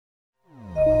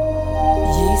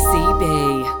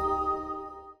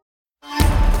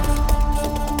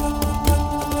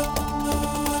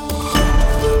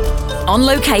on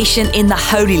location in the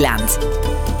Holy Land.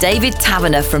 David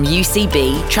Taverner from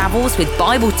UCB travels with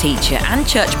Bible teacher and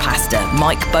church pastor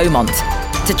Mike Beaumont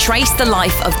to trace the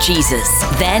life of Jesus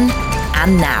then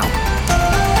and now.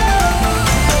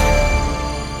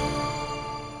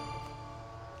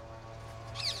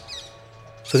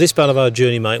 For this part of our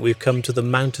journey, Mike, we've come to the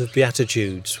Mount of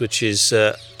Beatitudes, which is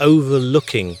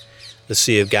overlooking the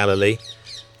Sea of Galilee.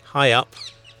 High up,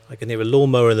 I can hear a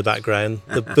lawnmower in the background,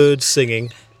 the birds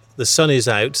singing, the sun is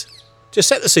out. Just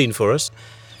set the scene for us.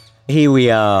 Here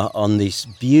we are on this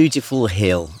beautiful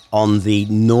hill on the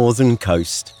northern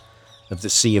coast of the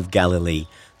Sea of Galilee,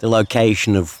 the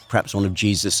location of perhaps one of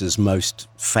Jesus's most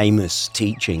famous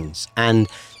teachings. And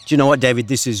do you know what, David?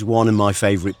 This is one of my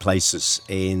favourite places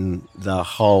in the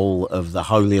whole of the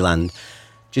Holy Land.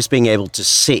 Just being able to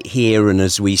sit here, and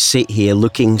as we sit here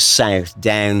looking south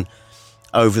down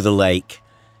over the lake,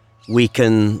 we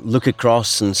can look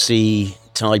across and see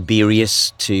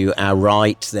Tiberias to our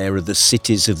right. There are the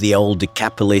cities of the old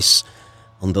Decapolis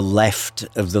on the left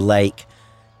of the lake.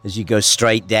 As you go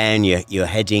straight down, you're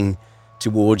heading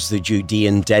towards the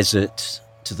Judean desert.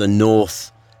 To the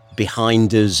north,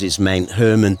 behind us, is Mount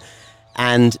Hermon.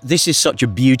 And this is such a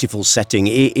beautiful setting.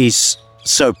 It is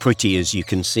so pretty, as you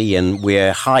can see, and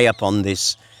we're high up on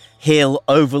this hill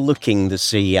overlooking the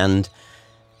sea, and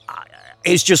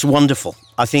it's just wonderful.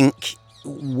 I think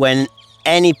when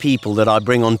any people that I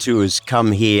bring on tours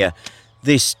come here,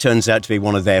 this turns out to be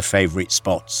one of their favourite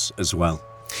spots as well.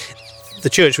 The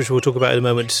church, which we'll talk about in a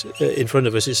moment, in front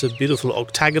of us, it's a beautiful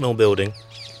octagonal building,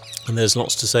 and there's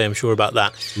lots to say, I'm sure, about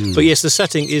that. But yes, the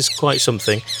setting is quite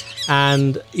something,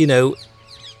 and, you know,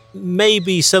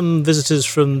 maybe some visitors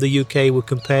from the UK would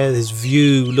compare this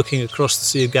view looking across the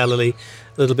Sea of Galilee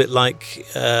a little bit like,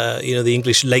 the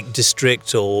English Lake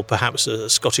District, or perhaps a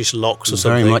Scottish Lochs or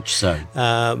something. Very much so.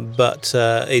 But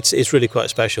it's really quite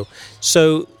special.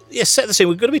 So, yes, set the scene.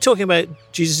 We're going to be talking about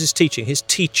Jesus' teaching, his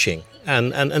teaching.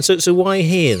 And so why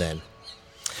here then?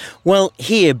 Well,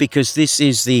 here because this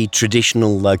is the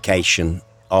traditional location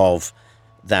of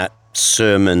that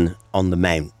Sermon on the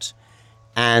Mount.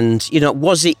 And,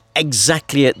 was it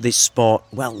exactly at this spot?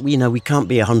 Well, we can't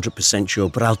be 100% sure,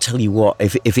 but I'll tell you what,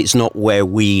 if it's not where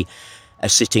we are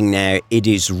sitting now, it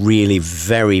is really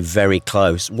very, very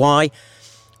close. Why?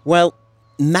 Well,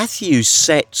 Matthew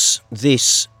sets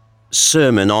this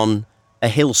sermon on a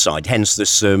hillside, hence the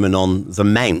Sermon on the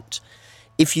Mount.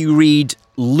 If you read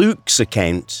Luke's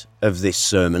account of this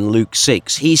sermon, Luke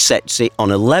 6, he sets it on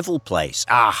a level place.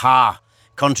 Aha!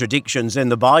 Contradictions in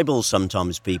the Bible,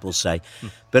 sometimes people say.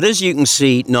 But as you can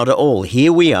see, not at all.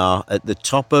 Here we are at the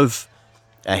top of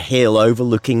a hill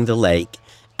overlooking the lake.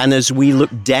 And as we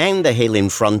look down the hill in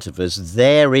front of us,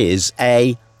 there is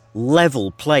a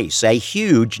level place. A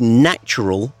huge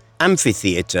natural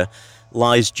amphitheatre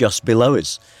lies just below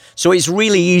us. So it's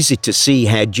really easy to see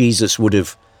how Jesus would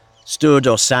have stood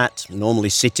or sat, normally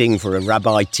sitting for a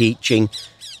rabbi teaching,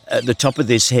 at the top of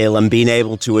this hill and being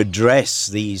able to address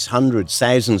these hundreds,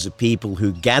 thousands of people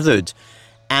who gathered,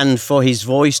 and for his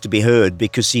voice to be heard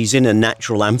because he's in a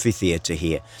natural amphitheatre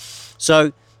here.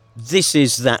 So this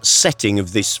is that setting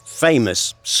of this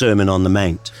famous Sermon on the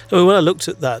Mount. I mean, when I looked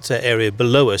at that area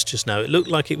below us just now, it looked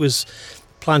like it was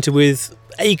planted with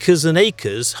acres and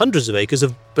acres, hundreds of acres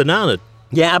of banana.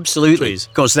 Yeah, absolutely. Trees.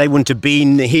 Of course, they wouldn't have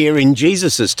been here in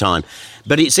Jesus' time.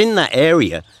 But it's in that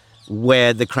area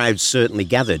where the crowd certainly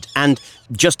gathered. And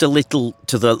just a little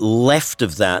to the left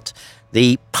of that,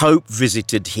 the Pope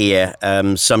visited here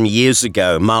some years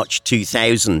ago, March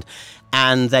 2000,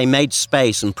 and they made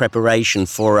space and preparation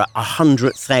for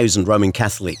 100,000 Roman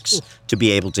Catholics to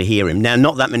be able to hear him. Now,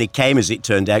 not that many came, as it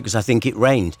turned out, because I think it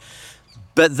rained.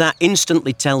 But that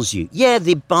instantly tells you,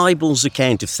 the Bible's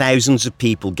account of thousands of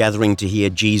people gathering to hear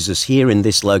Jesus here in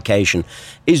this location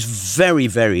is very,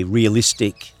 very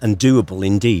realistic and doable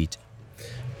indeed.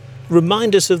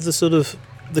 Remind us of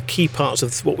the key parts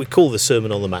of what we call the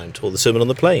Sermon on the Mount, or the Sermon on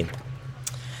the Plain.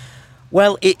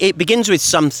 Well, it begins with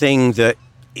something that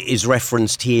is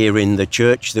referenced here in the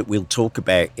church that we'll talk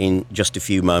about in just a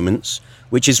few moments,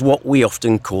 which is what we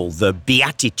often call the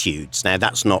Beatitudes. Now,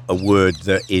 that's not a word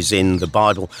that is in the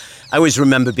Bible. I always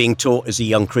remember being taught as a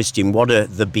young Christian, what are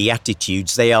the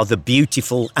Beatitudes? They are the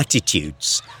beautiful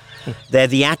attitudes. They're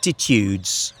the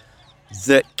attitudes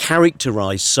that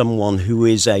characterize someone who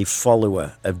is a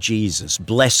follower of Jesus.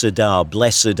 Blessed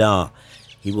are,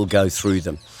 he will go through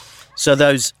them. So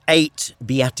those 8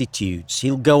 Beatitudes,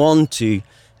 he'll go on to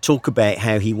talk about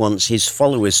how he wants his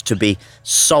followers to be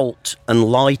salt and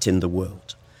light in the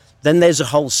world. Then there's a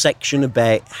whole section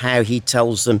about how he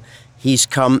tells them He's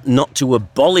come not to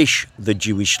abolish the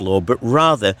Jewish law, but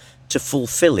rather to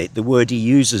fulfill it. The word he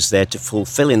uses there, to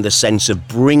fulfill, in the sense of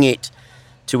bring it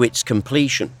to its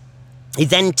completion. He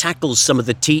then tackles some of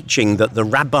the teaching that the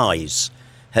rabbis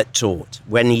had taught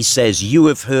when he says, you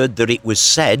have heard that it was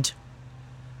said,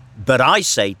 but I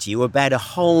say to you, about a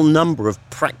whole number of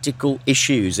practical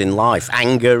issues in life: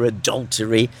 anger,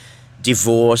 adultery,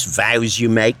 divorce, vows you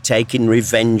make, taking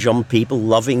revenge on people,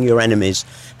 loving your enemies.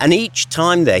 And each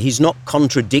time there, he's not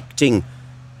contradicting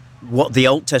what the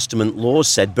Old Testament law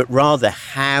said, but rather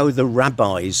how the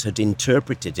rabbis had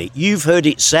interpreted it. You've heard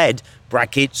it said,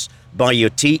 brackets, by your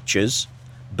teachers,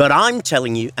 but I'm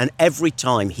telling you, and every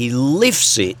time he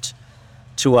lifts it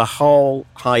to a whole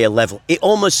higher level. It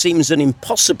almost seems an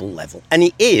impossible level, and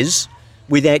it is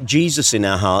without Jesus in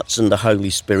our hearts and the Holy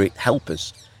Spirit help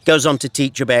us. Goes on to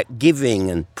teach about giving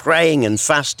and praying and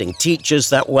fasting, teaches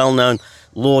that well-known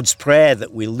Lord's Prayer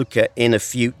that we'll look at in a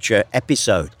future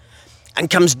episode, and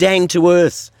comes down to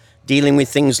earth, dealing with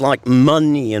things like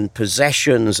money and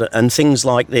possessions and things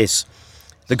like this.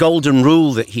 The golden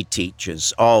rule that he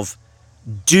teaches of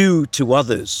do to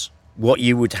others what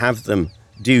you would have them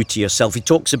do to yourself. He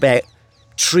talks about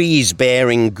trees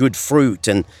bearing good fruit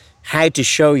and how to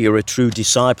show you're a true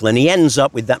disciple. And he ends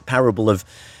up with that parable of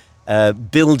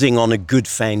building on a good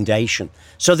foundation.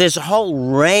 So there's a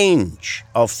whole range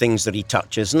of things that he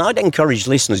touches. And I'd encourage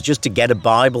listeners just to get a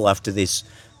Bible after this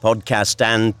podcast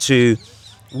and to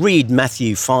read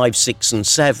Matthew 5, 6 and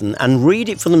 7 and read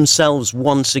it for themselves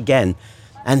once again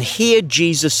and hear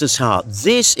Jesus' heart.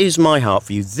 This is my heart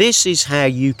for you. This is how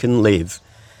you can live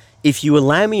if you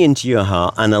allow me into your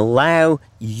heart and allow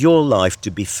your life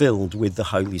to be filled with the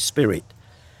Holy Spirit.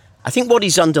 I think what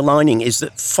he's underlining is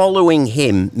that following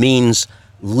him means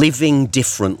living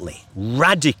differently,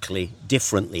 radically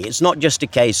differently. It's not just a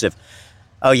case of,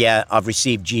 oh yeah, I've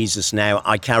received Jesus now,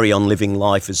 I carry on living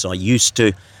life as I used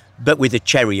to, but with a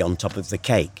cherry on top of the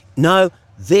cake. No,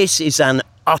 this is an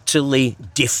utterly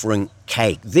different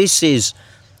cake. This is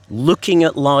looking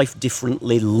at life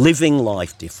differently, living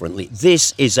life differently.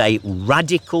 This is a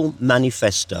radical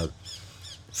manifesto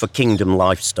for kingdom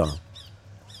lifestyle.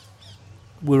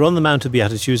 We're on the Mount of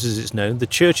Beatitudes, as it's known, the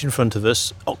church in front of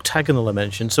us, octagonal I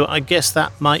mentioned, so I guess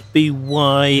that might be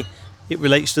why it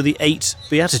relates to the 8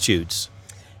 Beatitudes.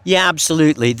 Yeah,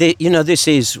 absolutely. This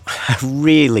is a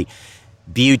really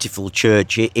beautiful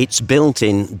church. It's built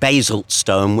in basalt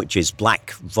stone, which is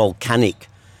black volcanic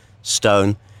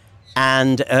stone,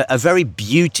 and a very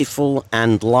beautiful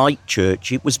and light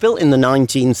church. It was built in the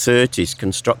 1930s,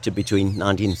 constructed between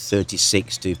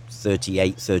 1936 to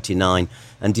 38, 39,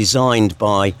 and designed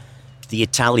by the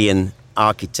Italian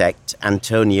architect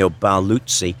Antonio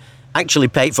Barluzzi, actually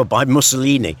paid for by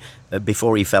Mussolini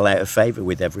before he fell out of favour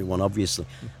with everyone, obviously.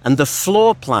 And the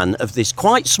floor plan of this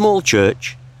quite small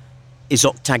church is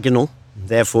octagonal.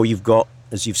 Therefore, you've got,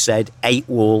 as you've said, 8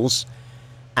 walls.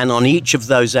 And on each of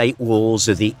those 8 walls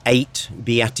are the 8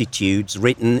 Beatitudes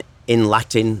written in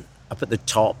Latin up at the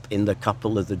top in the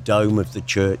cupola of the dome of the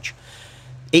church.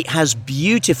 It has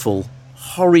beautiful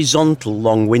horizontal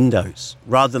long windows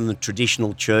rather than the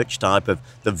traditional church type of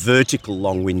the vertical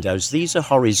long windows. These are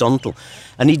horizontal.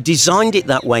 And he designed it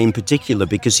that way in particular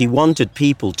because he wanted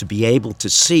people to be able to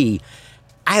see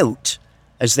out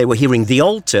as they were hearing. The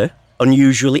altar,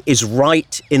 unusually, is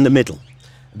right in the middle.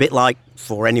 A bit like,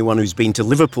 for anyone who's been to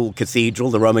Liverpool Cathedral,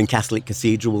 the Roman Catholic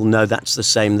Cathedral will know that's the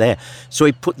same there. So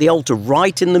he put the altar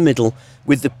right in the middle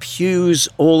with the pews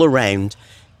all around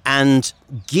and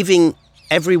giving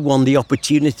everyone the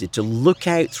opportunity to look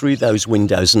out through those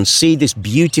windows and see this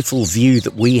beautiful view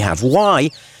that we have.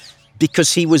 Why?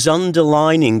 Because he was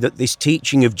underlining that this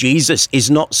teaching of Jesus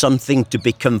is not something to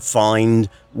be confined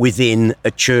within a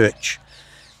church.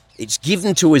 It's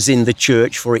given to us in the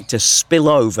church for it to spill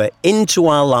over into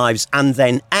our lives and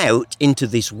then out into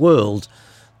this world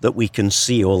that we can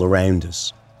see all around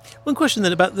us. One question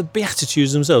then about the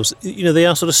Beatitudes themselves. They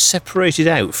are sort of separated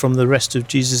out from the rest of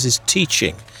Jesus'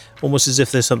 teaching, almost as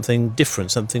if there's something different,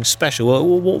 something special.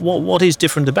 What is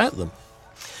different about them?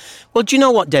 Well, do you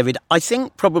know what, David? I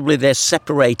think probably they're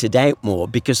separated out more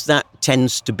because that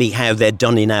tends to be how they're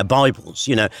done in our Bibles.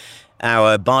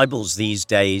 Our Bibles these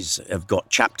days have got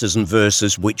chapters and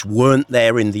verses which weren't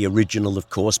there in the original, of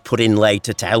course, put in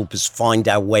later to help us find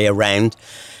our way around.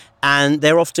 And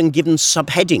they're often given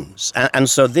subheadings. And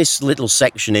so this little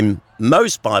section in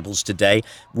most Bibles today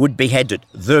would be headed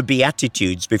The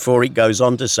Beatitudes before it goes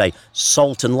on to say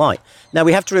salt and light. Now,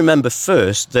 we have to remember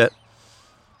first that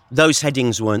those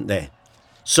headings weren't there.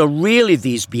 So really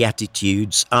these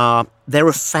Beatitudes they're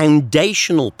a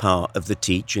foundational part of the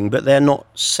teaching, but they're not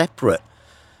separate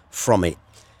from it.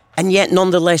 And yet,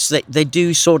 nonetheless, they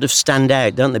do sort of stand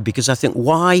out, don't they? Because I think,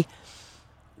 why?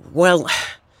 Well,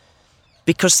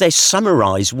 because they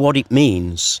summarize what it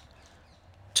means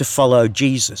to follow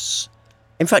Jesus.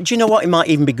 In fact, do you know what? It might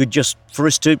even be good just for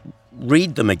us to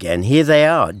read them again. Here they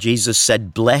are. Jesus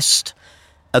said, "Blessed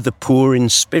are the poor in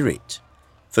spirit,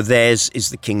 for theirs is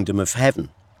the kingdom of heaven.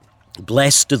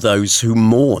 Blessed are those who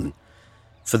mourn,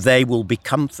 for they will be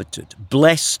comforted.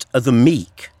 Blessed are the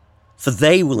meek, for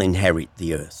they will inherit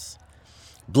the earth.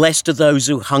 Blessed are those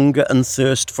who hunger and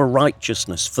thirst for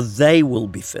righteousness, for they will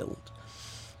be filled.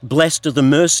 Blessed are the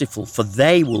merciful, for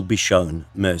they will be shown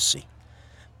mercy.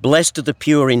 Blessed are the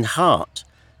pure in heart,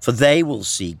 for they will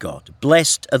see God.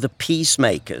 Blessed are the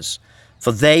peacemakers,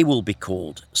 for they will be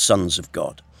called sons of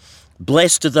God.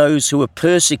 Blessed are those who are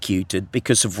persecuted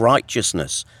because of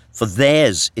righteousness, for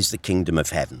theirs is the kingdom of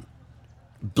heaven.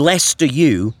 Blessed are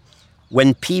you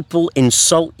when people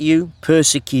insult you,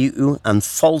 persecute you, and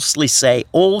falsely say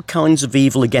all kinds of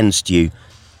evil against you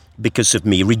because of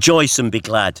me. Rejoice and be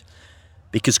glad,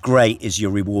 because great is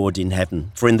your reward in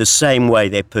heaven. For in the same way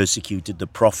they persecuted the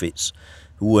prophets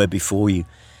who were before you."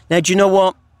 Now, do you know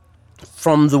what?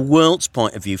 From the world's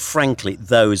point of view, frankly,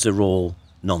 those are all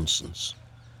nonsense.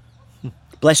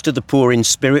 Blessed are the poor in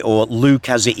spirit, or Luke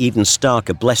has it even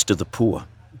starker, blessed are the poor.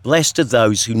 Blessed are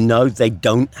those who know they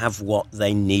don't have what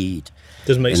they need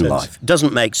in life.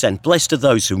 Doesn't make sense. Blessed are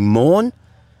those who mourn.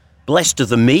 Blessed are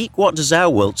the meek. What does our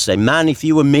world say? Man, if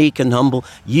you are meek and humble,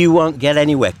 you won't get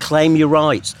anywhere. Claim your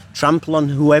rights. Trample on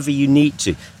whoever you need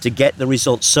to get the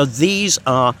results. So these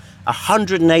are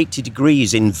 180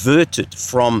 degrees inverted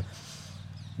from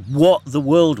what the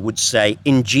world would say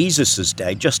in Jesus's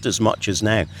day, just as much as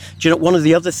now. Do you know, one of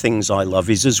the other things I love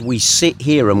is as we sit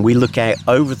here and we look out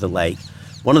over the lake,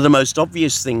 one of the most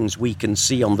obvious things we can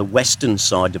see on the western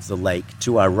side of the lake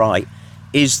to our right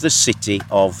is the city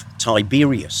of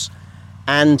Tiberias.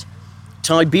 And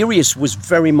Tiberias was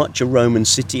very much a Roman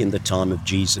city in the time of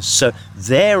Jesus. So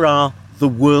there are the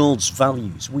world's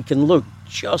values. We can look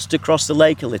just across the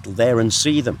lake a little there and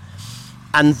see them.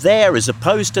 And there, as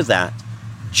opposed to that,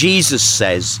 Jesus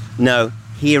says, no,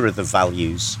 here are the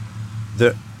values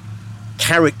that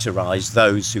characterize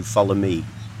those who follow me.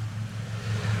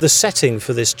 The setting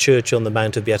for this church on the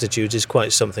Mount of Beatitudes is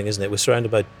quite something, isn't it? We're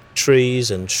surrounded by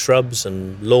trees and shrubs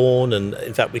and lawn, and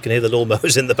in fact we can hear the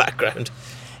lawnmowers in the background.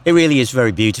 It really is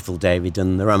very beautiful, David,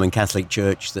 and the Roman Catholic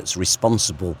Church that's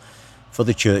responsible for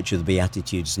the Church of the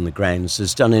Beatitudes and the grounds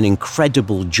has done an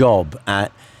incredible job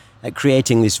at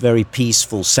creating this very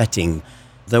peaceful setting,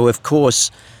 though of course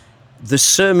the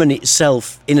sermon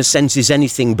itself in a sense is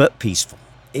anything but peaceful.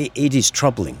 It is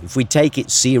troubling. If we take it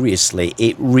seriously,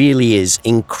 it really is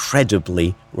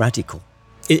incredibly radical.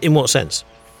 In what sense?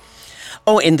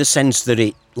 Oh, in the sense that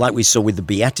it, like we saw with the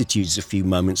Beatitudes a few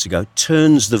moments ago,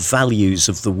 turns the values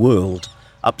of the world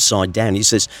upside down. It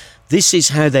says, this is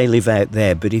how they live out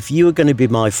there, but if you are going to be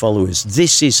my followers,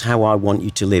 this is how I want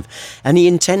you to live. And he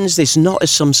intends this not as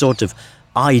some sort of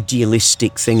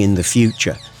idealistic thing in the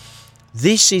future.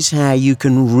 This is how you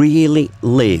can really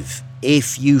live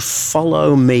if you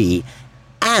follow me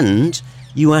and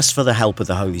you ask for the help of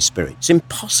the Holy Spirit. It's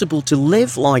impossible to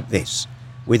live like this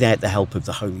without the help of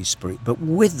the Holy Spirit. But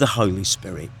with the Holy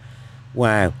Spirit,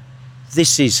 wow,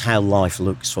 this is how life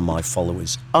looks for my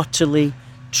followers. Utterly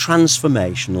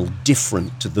transformational,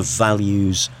 different to the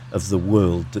values of the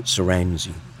world that surrounds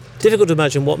you. Difficult to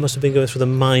imagine what must have been going through the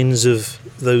minds of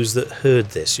those that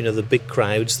heard this. You know, the big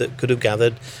crowds that could have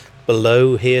gathered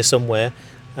below here somewhere.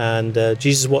 And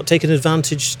Jesus, taken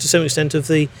advantage to some extent of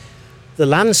the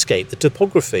landscape, the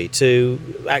topography, to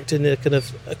act in a kind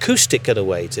of acoustic kind of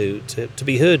way, to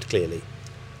be heard clearly.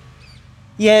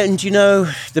 Yeah, and you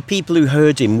know, the people who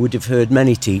heard him would have heard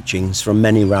many teachings from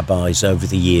many rabbis over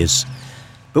the years.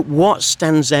 But what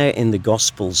stands out in the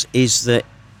Gospels is that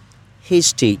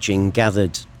his teaching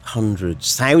gathered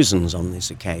hundreds, thousands on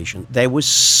this occasion. There was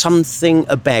something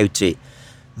about it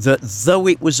that though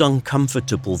it was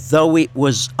uncomfortable, though it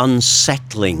was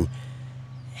unsettling,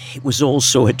 it was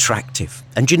also attractive.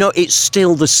 And you know, it's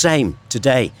still the same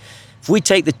today. If we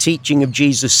take the teaching of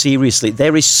Jesus seriously,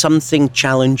 there is something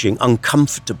challenging,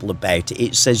 uncomfortable about it.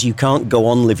 It says you can't go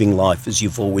on living life as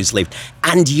you've always lived.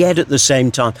 And yet at the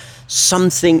same time,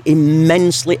 something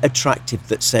immensely attractive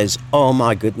that says, oh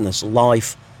my goodness,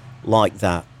 life like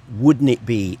that. Wouldn't it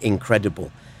be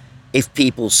incredible if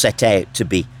people set out to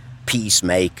be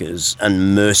peacemakers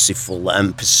and merciful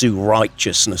and pursue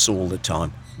righteousness all the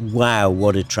time? Wow,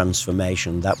 what a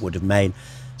transformation that would have made.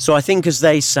 So I think as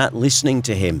they sat listening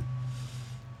to him,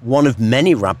 one of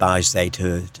many rabbis they'd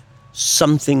heard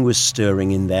something was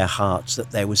stirring in their hearts,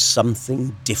 that there was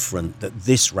something different that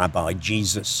this Rabbi,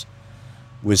 Jesus,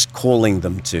 was calling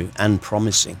them to and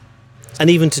promising. And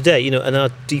even today, in our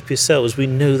deepest selves, we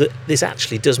know that this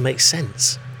actually does make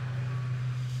sense.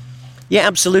 Yeah,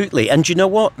 absolutely. And you know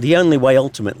what? The only way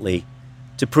ultimately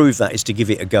to prove that is to give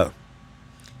it a go.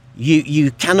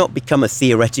 You cannot become a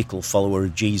theoretical follower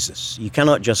of Jesus. You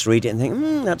cannot just read it and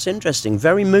think, that's interesting,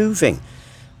 very moving.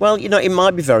 Well, it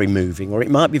might be very moving or it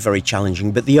might be very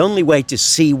challenging, but the only way to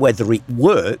see whether it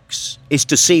works is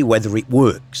to see whether it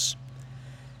works.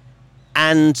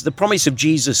 And the promise of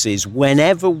Jesus is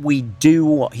whenever we do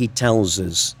what he tells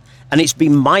us, and it's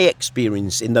been my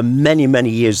experience in the many, many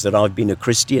years that I've been a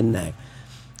Christian now,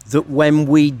 that when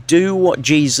we do what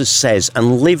Jesus says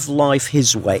and live life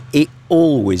his way, it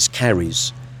always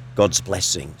carries God's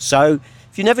blessing. So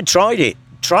if you never tried it,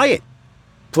 try it.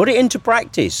 Put it into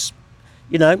practice.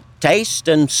 Taste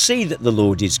and see that the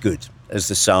Lord is good, as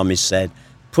the psalmist said.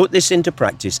 Put this into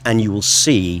practice and you will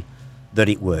see that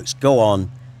it works. Go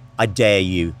on, I dare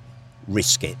you,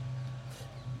 risk it.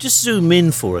 Just zoom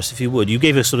in for us, if you would. You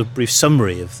gave a sort of brief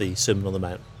summary of the Sermon on the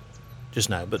Mount just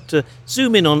now, but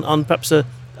zoom in on perhaps a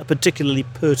particularly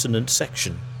pertinent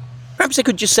section. Perhaps I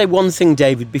could just say one thing,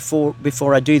 David, before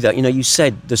I do that. You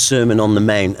said the Sermon on the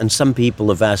Mount, and some people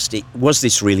have asked, was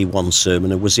this really one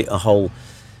sermon, or was it a whole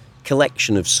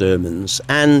collection of sermons?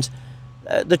 And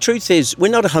the truth is,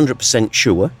 we're not 100%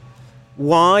 sure.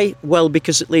 Why? Well,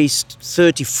 because at least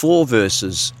 34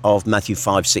 verses of Matthew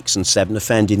 5, 6 and 7 are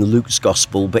found in Luke's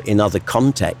Gospel, but in other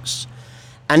contexts.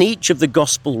 And each of the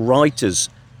Gospel writers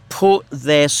put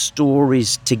their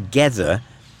stories together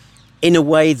in a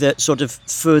way that sort of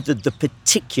furthered the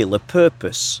particular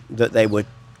purpose that they were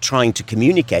trying to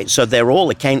communicate. So they're all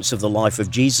accounts of the life of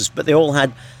Jesus, but they all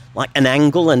had like an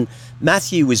angle. And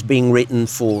Matthew was being written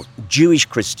for Jewish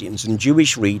Christians and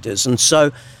Jewish readers. And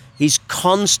so he's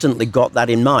constantly got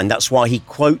that in mind. That's why he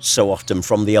quotes so often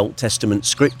from the Old Testament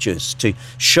scriptures to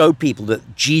show people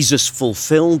that Jesus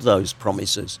fulfilled those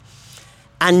promises.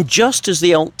 And just as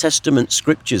the Old Testament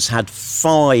scriptures had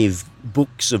 5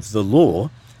 books of the law,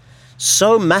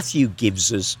 so Matthew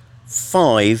gives us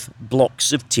 5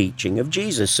 blocks of teaching of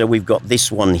Jesus. So we've got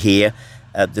this one here,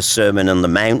 the Sermon on the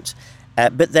Mount.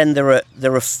 But then there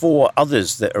are 4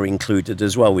 others that are included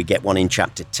as well. We get one in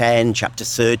chapter 10, chapter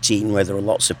 13, where there are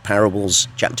lots of parables,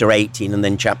 chapter 18, and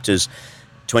then chapters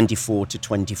 24 to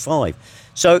 25.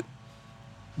 So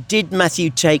did Matthew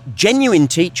take genuine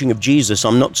teaching of Jesus?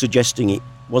 I'm not suggesting it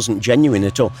wasn't genuine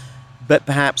at all, but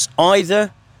perhaps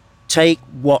either take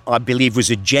what I believe was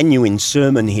a genuine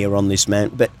sermon here on this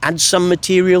mount, but add some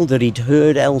material that he'd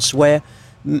heard elsewhere.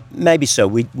 Maybe so,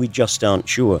 we just aren't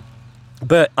sure.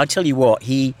 But I tell you what,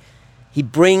 he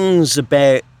brings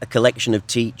about a collection of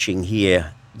teaching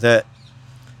here that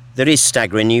is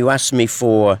staggering. You asked me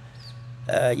for,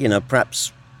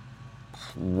 perhaps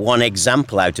one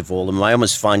example out of all of them. I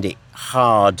almost find it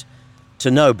hard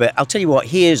to know. But I'll tell you what,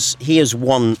 here's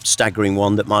one staggering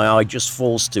one that my eye just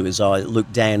falls to as I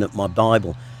look down at my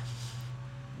Bible.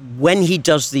 When he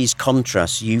does these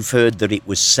contrasts, you've heard that it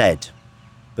was said,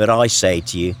 but I say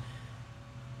to you,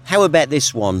 how about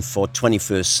this one for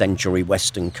 21st century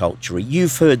Western culture?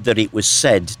 You've heard that it was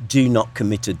said, do not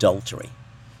commit adultery.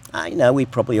 I know we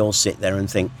probably all sit there and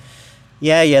think,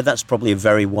 yeah, that's probably a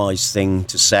very wise thing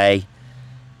to say.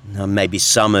 Now, maybe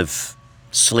some have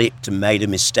slipped and made a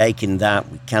mistake in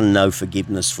that. We can know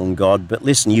forgiveness from God. But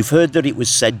listen, you've heard that it was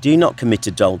said, do not commit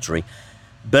adultery.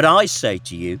 But I say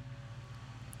to you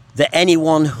that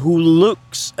anyone who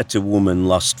looks at a woman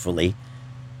lustfully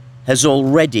has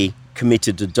already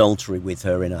committed adultery with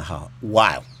her in her heart.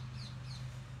 Wow.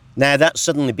 Now that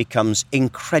suddenly becomes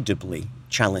incredibly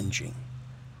challenging.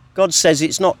 God says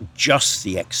it's not just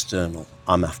the external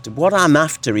I'm after. What I'm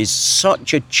after is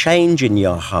such a change in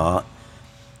your heart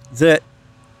that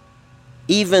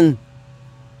even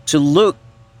to look,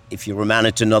 if you're a man,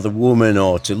 at another woman,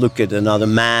 or to look at another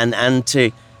man and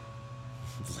to,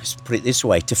 let's put it this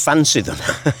way, to fancy them.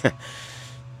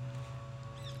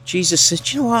 Jesus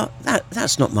says, you know what,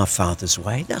 that's not my Father's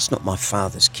way. That's not my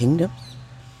Father's kingdom.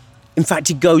 In fact,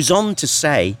 he goes on to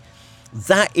say,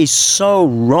 that is so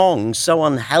wrong, so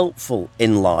unhelpful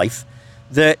in life,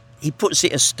 that he puts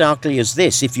it as starkly as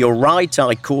this: if your right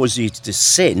eye causes you to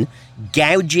sin,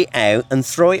 gouge it out and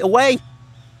throw it away.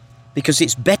 Because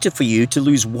it's better for you to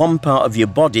lose one part of your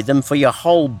body than for your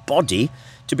whole body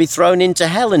to be thrown into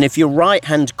hell. And if your right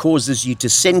hand causes you to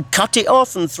sin, cut it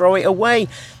off and throw it away.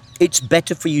 It's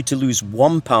better for you to lose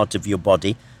one part of your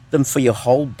body than for your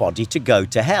whole body to go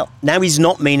to hell. Now, he's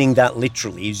not meaning that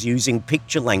literally. He's using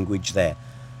picture language there.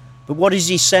 But what is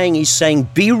he saying? He's saying,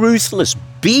 be ruthless,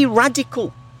 Be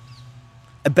radical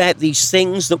about these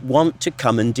things that want to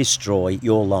come and destroy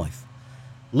your life.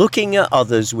 Looking at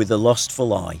others with a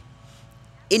lustful eye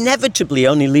inevitably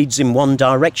only leads in one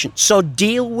direction. So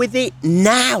deal with it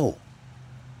now.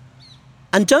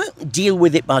 And don't deal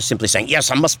with it by simply saying,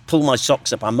 yes, I must pull my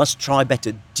socks up, I must try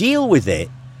better. Deal with it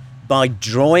by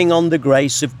drawing on the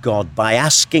grace of God, by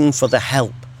asking for the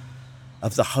help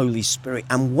of the Holy Spirit.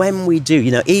 And when we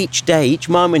do, each day, each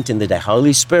moment in the day,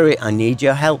 Holy Spirit, I need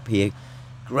your help here.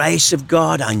 Grace of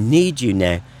God, I need you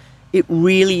now. It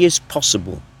really is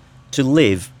possible to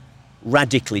live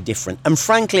radically different. And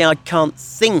frankly, I can't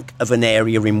think of an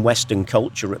area in Western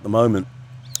culture at the moment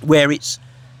where it's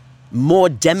more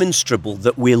demonstrable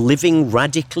that we're living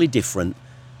radically different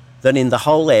than in the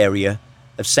whole area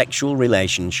of sexual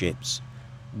relationships,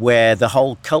 where the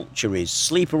whole culture is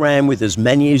sleep around with as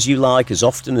many as you like, as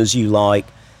often as you like,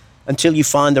 until you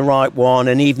find the right one,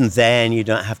 and even then you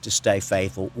don't have to stay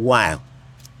faithful. Wow.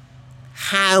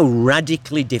 How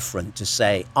radically different to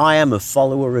say, I am a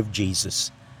follower of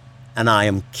Jesus and I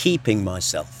am keeping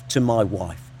myself to my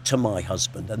wife, to my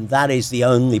husband, and that is the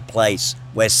only place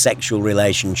where sexual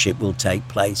relationship will take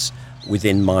place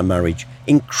within my marriage.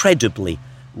 Incredibly,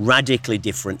 radically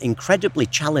different, incredibly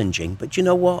challenging, but you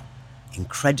know what?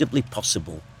 Incredibly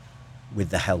possible with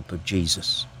the help of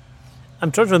Jesus.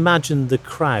 I'm trying to imagine the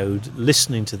crowd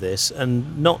listening to this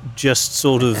and not just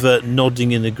sort of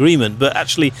nodding in agreement, but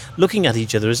actually looking at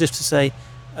each other as if to say,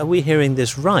 are we hearing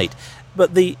this right?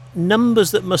 But the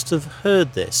numbers that must have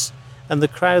heard this and the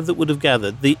crowd that would have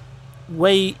gathered, the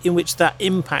way in which that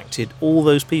impacted all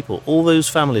those people, all those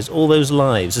families, all those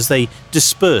lives as they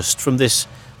dispersed from this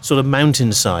sort of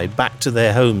mountainside back to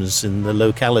their homes in the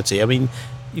locality. I mean,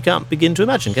 you can't begin to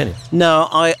imagine, can you? No,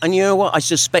 and you know what? I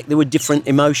suspect there were different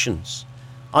emotions.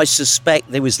 I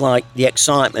suspect there was like the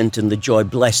excitement and the joy,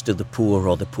 blessed are the poor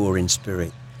or the poor in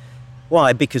spirit.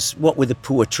 Why? Because what were the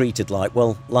poor treated like?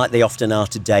 Well, like they often are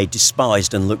today,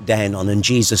 despised and looked down on. And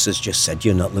Jesus has just said,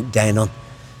 you're not looked down on.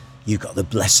 You've got the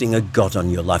blessing of God on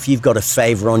your life. You've got a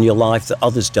favour on your life that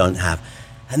others don't have.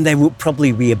 And there will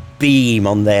probably be a beam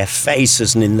on their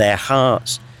faces and in their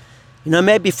hearts.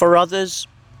 Maybe for others,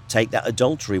 take that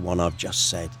adultery one I've just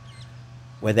said,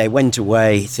 where they went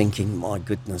away thinking, my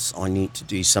goodness, I need to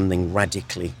do something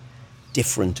radically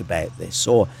different about this.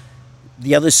 Or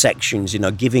the other sections,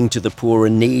 giving to the poor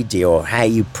and needy, or how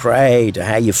you prayed, or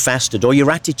how you fasted, or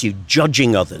your attitude,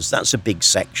 judging others. That's a big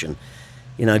section.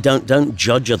 Don't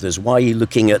judge others. Why are you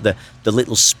looking at the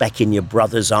little speck in your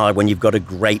brother's eye when you've got a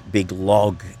great big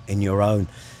log in your own?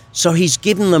 So he's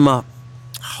given them a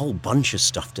whole bunch of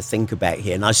stuff to think about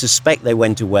here. And I suspect they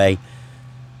went away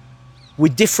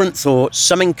with different thoughts,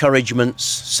 some encouragements,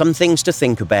 some things to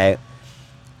think about,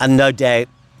 and no doubt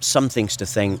some things to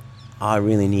think, I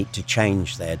really need to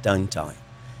change there, don't I?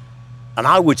 And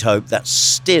I would hope that's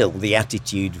still the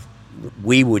attitude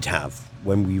we would have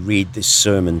when we read this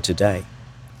sermon today.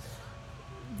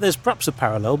 There's perhaps a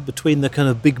parallel between the kind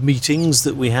of big meetings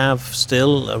that we have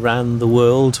still around the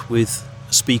world with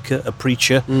a speaker, a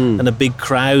preacher, and a big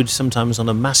crowd, sometimes on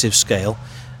a massive scale.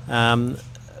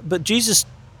 But Jesus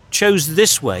chose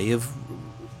this way of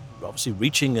obviously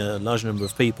reaching a large number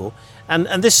of people.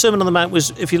 And this Sermon on the Mount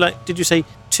was, if you like, did you say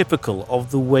typical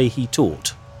of the way he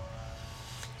taught?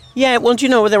 Yeah, well,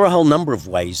 there were a whole number of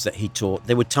ways that he taught.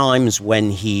 There were times when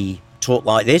he taught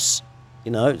like this.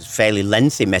 It's a fairly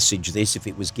lengthy message, this, if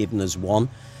it was given as one.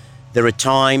 There are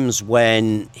times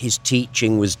when his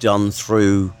teaching was done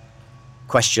through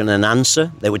question and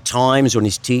answer. There were times when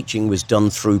his teaching was done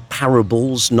through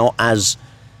parables, not as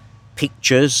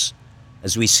pictures,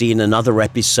 as we see in another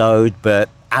episode, but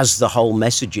as the whole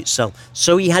message itself.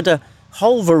 So he had a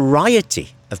whole variety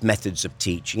of methods of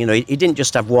teaching. He didn't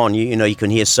just have one. You can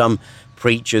hear some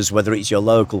preachers, whether it's your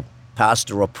local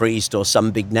pastor or priest or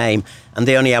some big name, and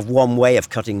they only have one way of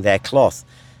cutting their cloth.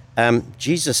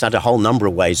 Jesus had a whole number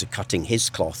of ways of cutting his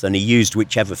cloth, and he used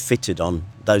whichever fitted on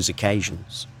those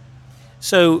occasions.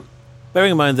 So,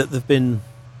 bearing in mind that there have been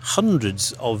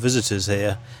hundreds of visitors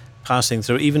here passing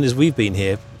through, even as we've been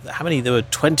here, how many? There were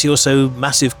 20 or so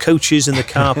massive coaches in the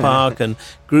car park, and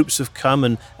groups have come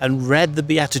and read the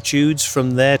Beatitudes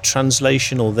from their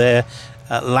translation or their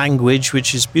language,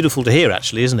 which is beautiful to hear,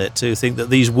 actually, isn't it? To think that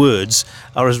these words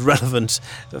are as relevant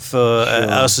for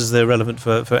us as they're relevant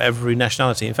for every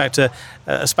nationality. In fact, a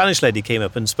Spanish lady came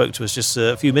up and spoke to us just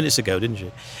a few minutes ago, didn't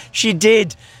she? She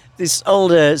did. This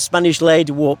older Spanish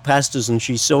lady walked past us and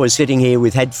she saw us sitting here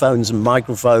with headphones and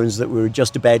microphones that we were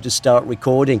just about to start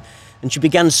recording. And she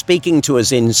began speaking to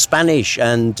us in Spanish,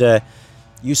 and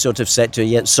you sort of said to her,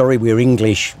 yeah, sorry, we're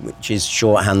English, which is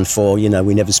shorthand for,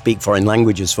 we never speak foreign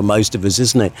languages for most of us,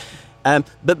 isn't it?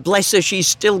 But bless her, she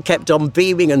still kept on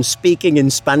beaming and speaking in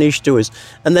Spanish to us.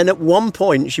 And then at one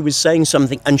point she was saying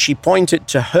something and she pointed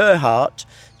to her heart,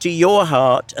 to your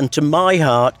heart and to my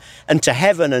heart and to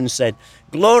heaven and said,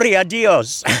 Gloria a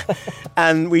Dios.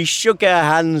 And we shook our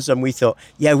hands and we thought,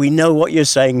 yeah, we know what you're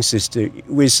saying, sister.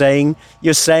 You're saying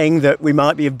that we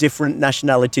might be of different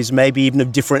nationalities, maybe even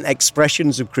of different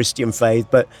expressions of Christian faith,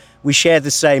 but we share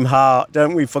the same heart,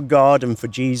 don't we, for God and for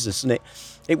Jesus. And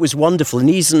it was wonderful. And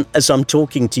even as I'm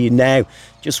talking to you now,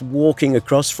 just walking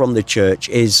across from the church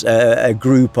is a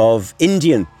group of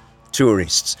Indian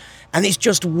tourists. And it's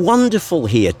just wonderful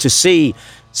here to see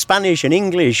Spanish and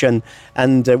English, and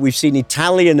we've seen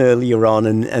Italian earlier on,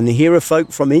 and here are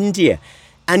folk from India.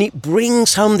 And it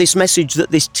brings home this message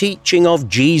that this teaching of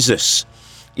Jesus,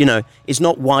 is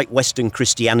not white Western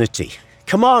Christianity.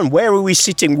 Come on, where are we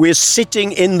sitting? We're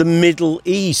sitting in the Middle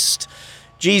East.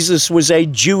 Jesus was a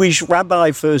Jewish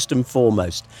rabbi first and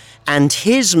foremost. And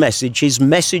his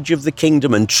message of the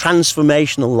kingdom and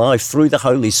transformational life through the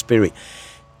Holy Spirit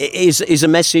is a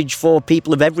message for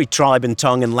people of every tribe and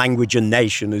tongue and language and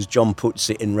nation, as John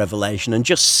puts it in Revelation. And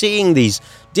just seeing these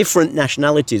different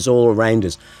nationalities all around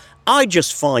us, I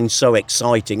just find so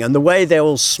exciting. And the way they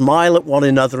all smile at one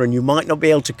another, and you might not be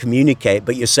able to communicate,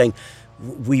 but you're saying,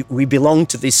 we belong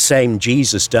to this same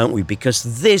Jesus, don't we?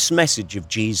 Because this message of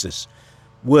Jesus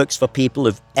works for people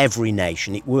of every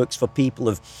nation. It works for people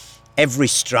of every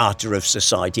strata of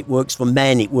society. It works for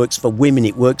men, it works for women,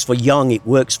 it works for young, it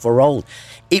works for old.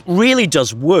 It really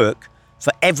does work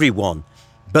for everyone,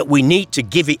 but we need to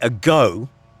give it a go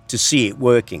to see it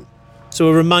working. So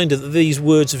a reminder that these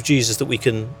words of Jesus that we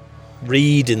can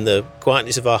read in the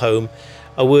quietness of our home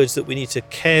are words that we need to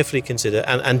carefully consider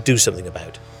and do something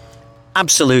about.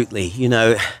 Absolutely.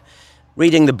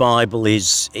 Reading the Bible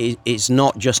is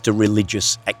not just a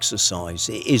religious exercise.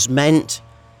 It is meant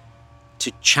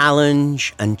to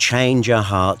challenge and change our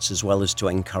hearts as well as to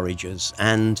encourage us.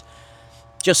 And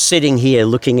just sitting here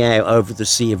looking out over the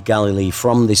Sea of Galilee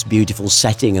from this beautiful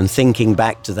setting and thinking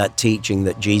back to that teaching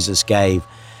that Jesus gave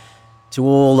to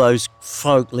all those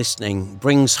folk listening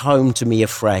brings home to me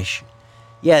afresh.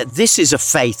 Yeah, this is a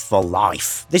faith for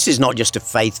life. This is not just a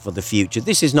faith for the future.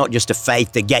 This is not just a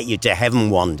faith to get you to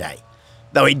heaven one day,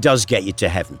 though it does get you to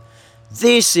heaven.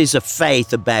 This is a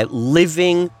faith about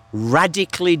living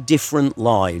radically different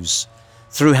lives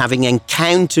through having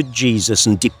encountered Jesus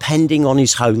and depending on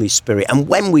his Holy Spirit. And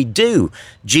when we do,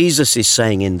 Jesus is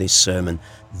saying in this sermon,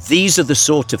 these are the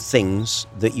sort of things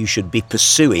that you should be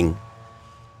pursuing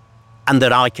and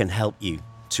that I can help you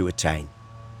to attain.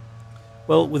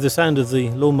 Well, with the sound of the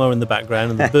lawnmower in the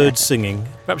background and the birds singing,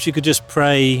 perhaps you could just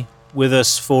pray with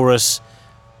us, for us,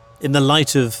 in the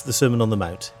light of the Sermon on the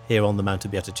Mount, here on the Mount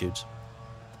of Beatitudes.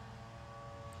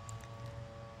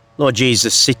 Lord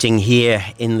Jesus, sitting here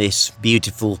in this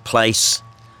beautiful place,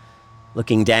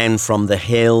 looking down from the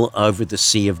hill over the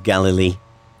Sea of Galilee,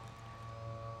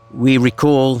 we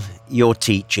recall your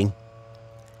teaching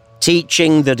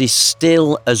that is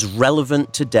still as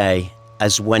relevant today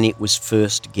as when it was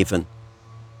first given.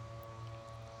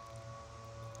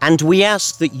 And we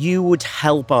ask that you would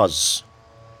help us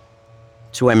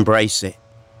to embrace it,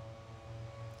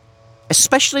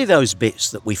 especially those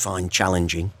bits that we find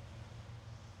challenging,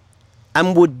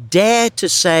 and would dare to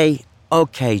say,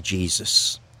 okay,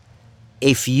 Jesus,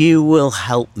 if you will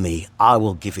help me, I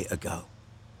will give it a go.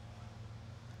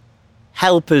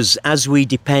 Help us as we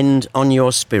depend on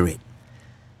your Spirit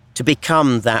to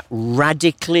become that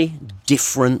radically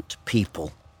different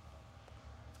people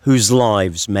whose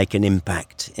lives make an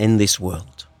impact in this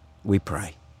world, we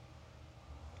pray.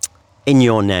 In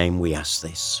your name we ask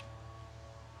this.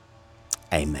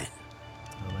 Amen.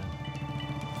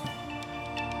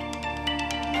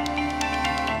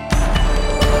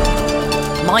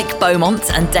 Mike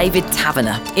Beaumont and David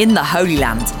Taverner in the Holy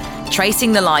Land,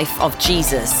 tracing the life of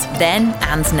Jesus then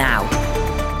and now.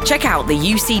 Check out the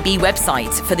UCB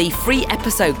website for the free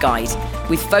episode guide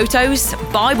with photos,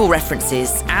 Bible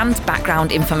references and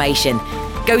background information.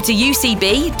 Go to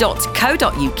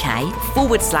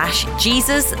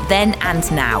ucb.co.uk/Jesus then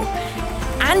and now.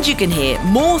 And you can hear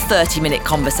more 30-minute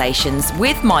conversations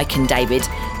with Mike and David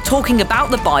talking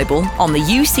about the Bible on the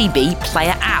UCB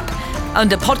Player app.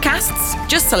 Under podcasts,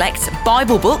 just select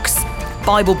Bible books,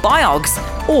 Bible biogs,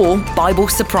 or Bible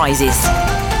surprises.